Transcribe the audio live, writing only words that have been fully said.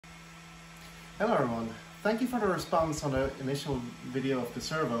Hello everyone, thank you for the response on the initial video of the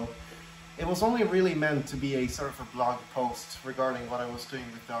Servo. It was only really meant to be a sort of a blog post regarding what I was doing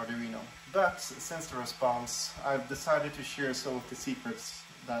with the Arduino. But since the response, I've decided to share some of the secrets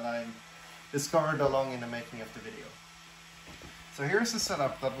that I discovered along in the making of the video. So here's the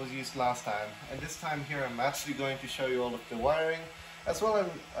setup that was used last time, and this time here I'm actually going to show you all of the wiring as well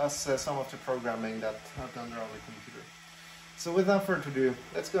as some of the programming that I've done there on the computer. So without further ado,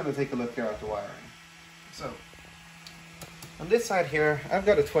 let's go and take a look here at the wiring. So, on this side here, I've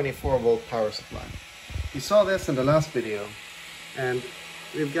got a 24 volt power supply. You saw this in the last video, and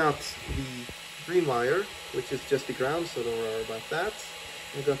we've got the green wire, which is just the ground, so don't worry about that.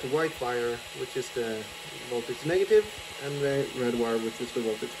 We've got the white wire, which is the voltage negative, and the red wire, which is the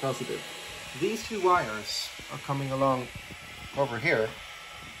voltage positive. These two wires are coming along over here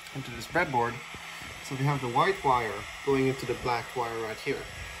into this breadboard. So we have the white wire going into the black wire right here.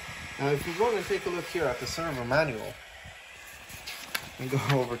 Now if you go and take a look here at the Servo manual and go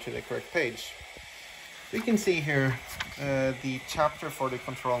over to the correct page, we can see here the chapter for the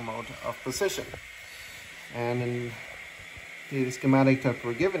control mode of position. And in the schematic that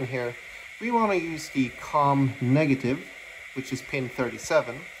we're given here, we want to use the COM negative, which is pin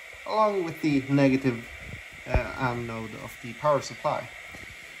 37, along with the negative node of the power supply.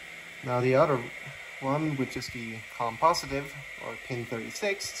 Now the other one, which is the COM positive, or pin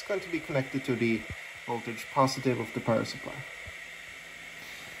 36, is going to be connected to the voltage positive of the power supply.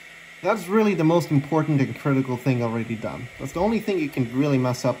 That's really the most important and critical thing already done. That's the only thing you can really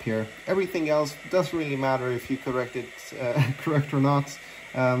mess up here. Everything else doesn't really matter if you correct it correct or not.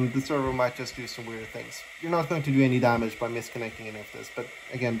 The servo might just do some weird things. You're not going to do any damage by misconnecting any of this, but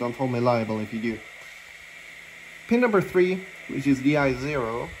again, don't hold me liable if you do. Pin number 3, which is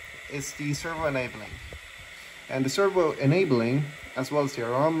DI0, is the servo enabling. And the servo enabling, as well as the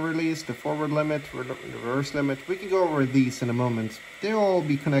alarm release, the forward limit, reverse limit, we can go over these in a moment. They'll all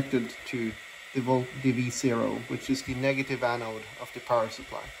be connected to the V0, which is the negative anode of the power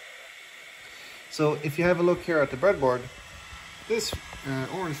supply. So if you have a look here at the breadboard, this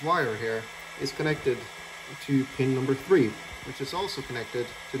orange wire here is connected to pin number 3, which is also connected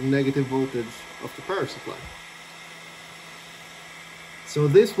to the negative voltage of the power supply. So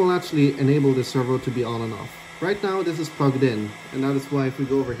this will actually enable the servo to be on and off. Right now this is plugged in, and that is why if we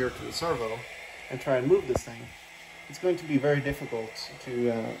go over here to the servo and try and move this thing, it's going to be very difficult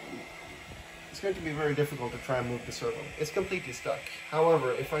to try and move the servo. It's completely stuck.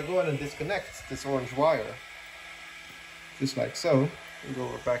 However, if I go ahead and disconnect this orange wire, just like so, and go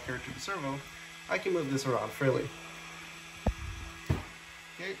over back here to the servo, I can move this around freely.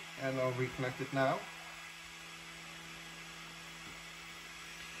 Okay, and I'll reconnect it now.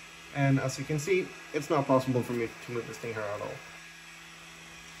 And as you can see, it's not possible for me to move this thing here at all.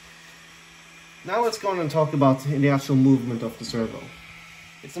 Now let's go on and talk about the actual movement of the servo.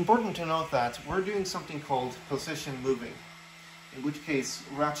 It's important to note that we're doing something called position moving, in which case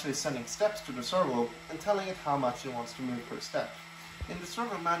we're actually sending steps to the servo and telling it how much it wants to move per step. In the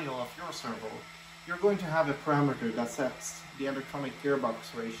servo manual of your servo, you're going to have a parameter that sets the electronic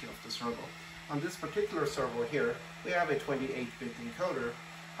gearbox ratio of the servo. On this particular servo here, we have a 28-bit encoder.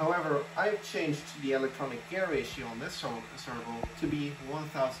 However, I've changed the electronic gear ratio on this servo to be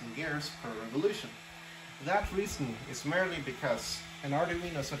 1000 gears per revolution. That reason is merely because an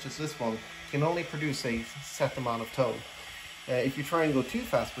Arduino such as this one can only produce a set amount of tone. If you try and go too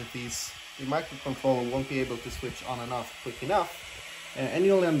fast with these, the microcontroller won't be able to switch on and off quick enough, and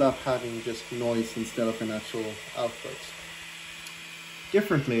you'll end up having just noise instead of an actual output.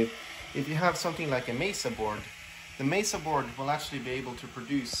 Differently, if you have something like a Mesa board, the Mesa board will actually be able to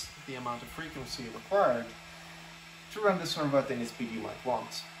produce the amount of frequency required to run the servo at any speed you might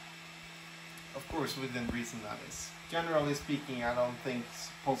want. Of course, within reason, that is. Generally speaking, I don't think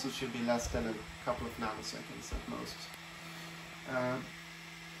pulses should be less than a couple of nanoseconds at most.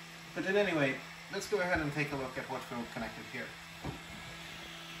 But then anyway, let's go ahead and take a look at what we've connected here.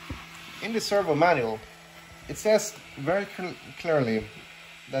 In the servo manual, it says very clearly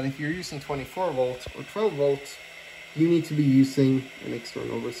that if you're using 24 volts or 12 volts, you need to be using an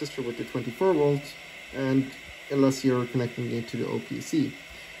external resistor with the 24 volts, and unless you're connecting it to the OPC.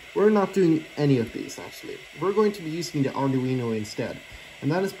 We're not doing any of these actually. We're going to be using the Arduino instead. And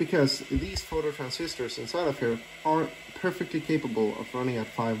that is because these phototransistors inside of here are perfectly capable of running at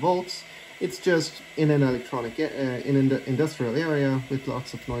 5 volts. It's just in an industrial area with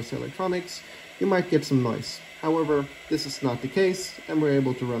lots of noisy electronics, you might get some noise. However, this is not the case, and we're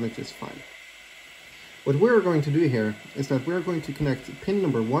able to run it just fine. What we're going to do here is that we're going to connect pin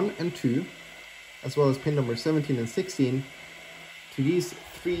number 1 and 2, as well as pin number 17 and 16, to these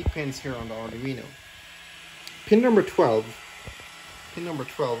 3 pins here on the Arduino. Pin number 12,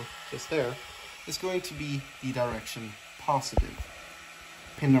 just there, is going to be the direction positive.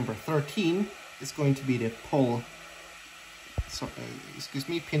 Pin number 13 is going to be the pole,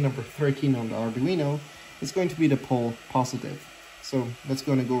 pin number 13 on the Arduino is going to be the pole positive. So let's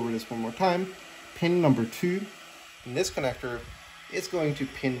go over this one more time. Pin number 2 in this connector is going to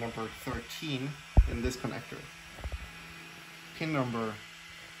pin number 13 in this connector. Pin number,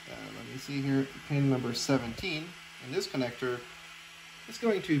 pin number 17 in this connector is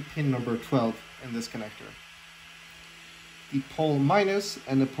going to pin number 12 in this connector. The pole minus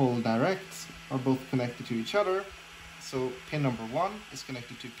and the pole direct are both connected to each other. So pin number 1 is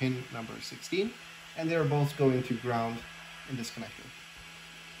connected to pin number 16, and they're both going to ground in this connector.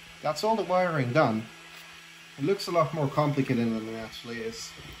 That's all the wiring done. It looks a lot more complicated than it actually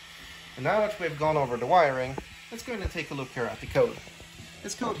is. And now that we've gone over the wiring, let's go and take a look here at the code.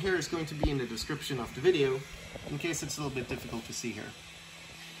 This code here is going to be in the description of the video, in case it's a little bit difficult to see here.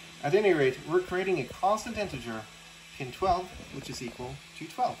 At any rate, we're creating a constant integer, pin 12, which is equal to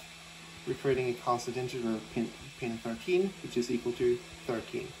 12. We're creating a constant integer, pin 13, which is equal to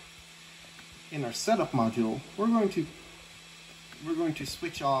 13. In our setup module, we're going to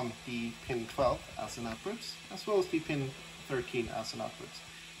switch on the pin 12 as an output, as well as the pin 13 as an output.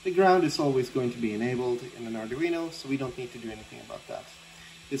 The ground is always going to be enabled in an Arduino, so we don't need to do anything about that.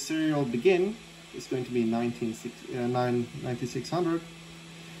 The serial begin is going to be 9600,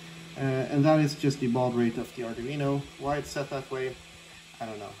 and that is just the baud rate of the Arduino. Why it's set that way, I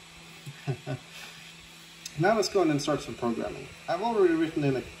don't know. Now let's go on and start some programming. I've already written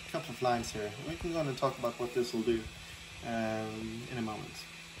in a couple of lines here. We can go on and talk about what this will do in a moment.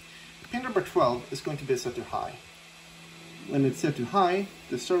 Pin number 12 is going to be set to high. When it's set to high,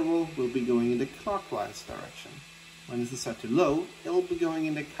 the servo will be going in the clockwise direction. When it's set to low, it will be going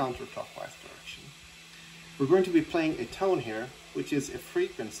in the counterclockwise direction. We're going to be playing a tone here, which is a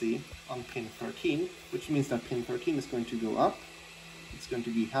frequency on pin 13, which means that pin 13 is going to go up, it's going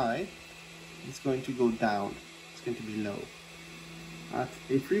to be high, it's going to go down, it's going to be low. At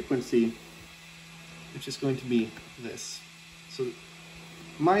a frequency which is going to be this. So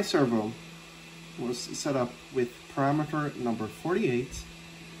my servo was set up with parameter number 48.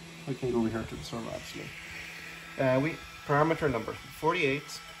 We can go over here to the servo actually. Parameter number 48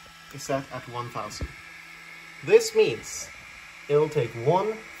 is set at 1000. This means it will take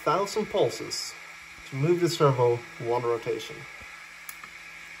 1000 pulses to move the servo 1 rotation.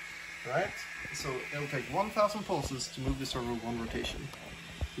 Right? So it'll take 1000 pulses to move the servo 1 rotation.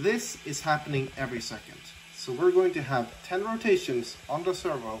 This is happening every second. So we're going to have 10 rotations on the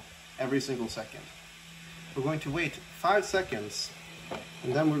servo every single second. We're going to wait 5 seconds,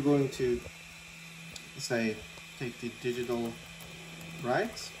 and then we're going to say, take the digital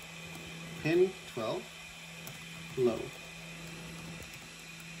right, pin 12, low.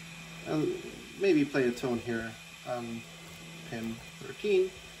 And maybe play a tone here on pin 13,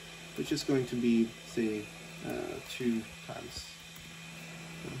 which is going to be, say, 2 times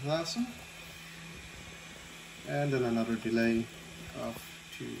 1000, and then another delay of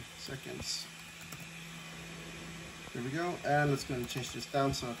 2 seconds. There we go, and let's go and change this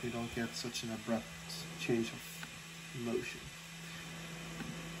down so that we don't get such an abrupt change of motion.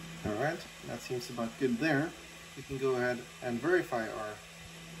 Alright, that seems about good there. We can go ahead and verify our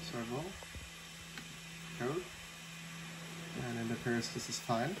servo code, and it appears this is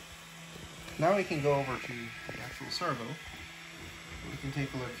fine. Now we can go over to the actual servo. We can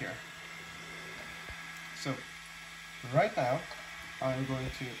take a look here. So right now I'm going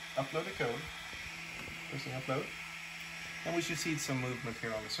to upload the code, pressing upload, and we should see some movement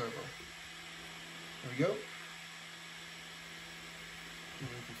here on the servo. There we go.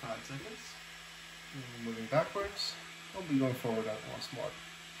 Moving for 5 seconds. Moving backwards. We'll be going forward once more.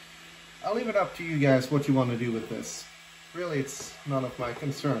 I'll leave it up to you guys what you want to do with this. Really, it's none of my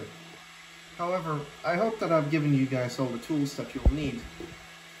concern. However, I hope that I've given you guys all the tools that you'll need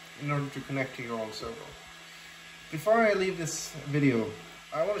in order to connect to your own servo. Before I leave this video,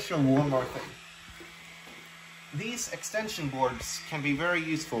 I want to show one more thing. These extension boards can be very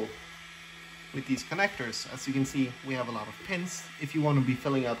useful with these connectors. As you can see, we have a lot of pins. If you want to be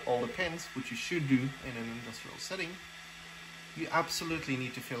filling out all the pins, which you should do in an industrial setting, you absolutely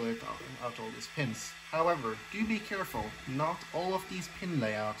need to fill out all these pins. However, do be careful, not all of these pin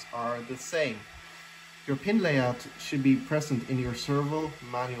layouts are the same. Your pin layout should be present in your servo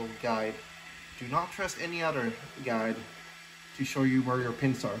manual guide. Do not trust any other guide to show you where your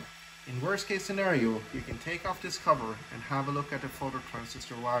pins are. In worst case scenario, you can take off this cover and have a look at the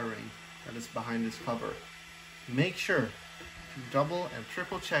phototransistor wiring that is behind this cover. Make sure to double and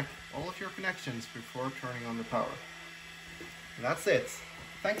triple check all of your connections before turning on the power. And that's it.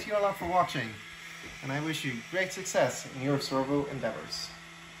 Thanks you a lot for watching, and I wish you great success in your servo endeavors.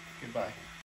 Goodbye.